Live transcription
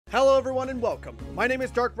Hello everyone and welcome. My name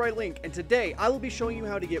is Dark Bright Link, and today I will be showing you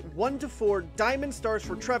how to get 1 to 4 diamond stars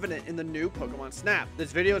for Trevenant in the new Pokemon Snap.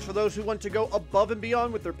 This video is for those who want to go above and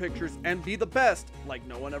beyond with their pictures and be the best like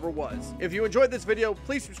no one ever was. If you enjoyed this video,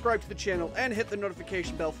 please subscribe to the channel and hit the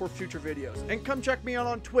notification bell for future videos. And come check me out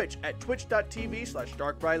on Twitch at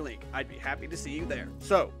twitch.tv/darkbrightlink. I'd be happy to see you there.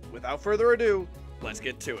 So, without further ado, let's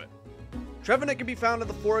get to it. Trevenant can be found in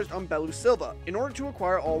the forest on Belu Silva. In order to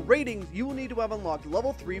acquire all ratings, you will need to have unlocked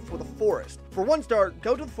level 3 for the forest. For 1 star,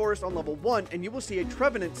 go to the forest on level 1 and you will see a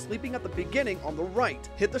Trevenant sleeping at the beginning on the right.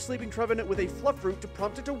 Hit the sleeping Trevenant with a fluff fruit to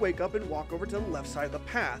prompt it to wake up and walk over to the left side of the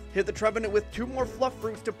path. Hit the Trevenant with 2 more fluff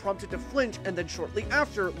fruits to prompt it to flinch, and then shortly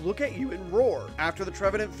after, look at you and roar. After the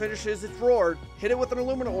Trevenant finishes its roar, hit it with an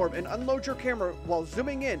Illumina Orb and unload your camera while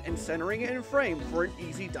zooming in and centering it in frame for an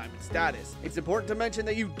easy diamond status. It's important to mention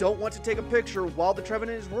that you don't want to take a picture while the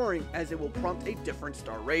Trevenant is roaring, as it will prompt a different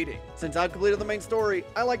star rating. Since I've completed the main story,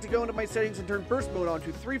 I like to go into my settings and turn burst mode on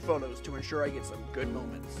to 3 photos to ensure I get some good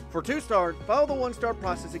moments. For 2 star, follow the 1 star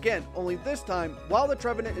process again, only this time, while the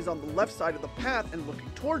Trevenant is on the left side of the path and looking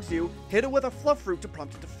towards you, hit it with a fluff fruit to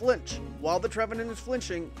prompt it to flinch. While the Trevenant is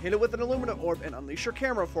flinching, hit it with an Illumina Orb and unleash your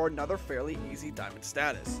camera for another fairly easy diamond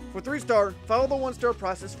status. For 3 star, follow the 1 star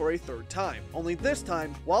process for a 3rd time, only this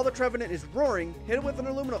time, while the Trevenant is roaring, hit it with an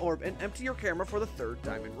Illumina Orb and empty your camera for the 3rd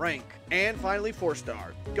diamond rank. And finally 4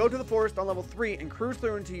 star. Go to the forest on level 3 and cruise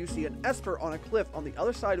through until you see an Esper on a cliff on the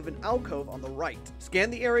other side of an alcove on the right.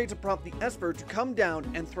 Scan the area to prompt the Esper to come down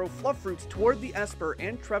and throw fluff fruits toward the Esper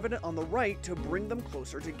and Trevenant on the right to bring them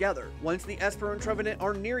closer together. Once the Esper and Trevenant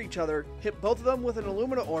are near each other, hit both of them with an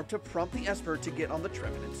Illumina Orb to prompt the Esper to get on the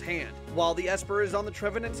Trevenant's hand. While the Esper is on the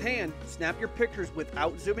Trevenant's hand, snap your pictures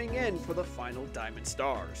without zooming in for the final diamond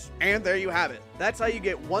stars. And there you have it. That's how you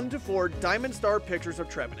get 1 to 4 diamond star pictures of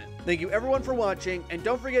Trevenant. Thank you everyone for watching, and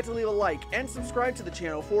don't forget to leave a like and subscribe to the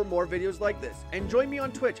channel for more videos like this. And join me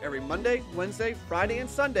on Twitch every Monday, Wednesday, Friday, and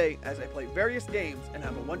Sunday as I play various games and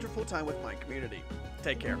have a wonderful time with my community.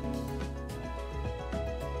 Take care.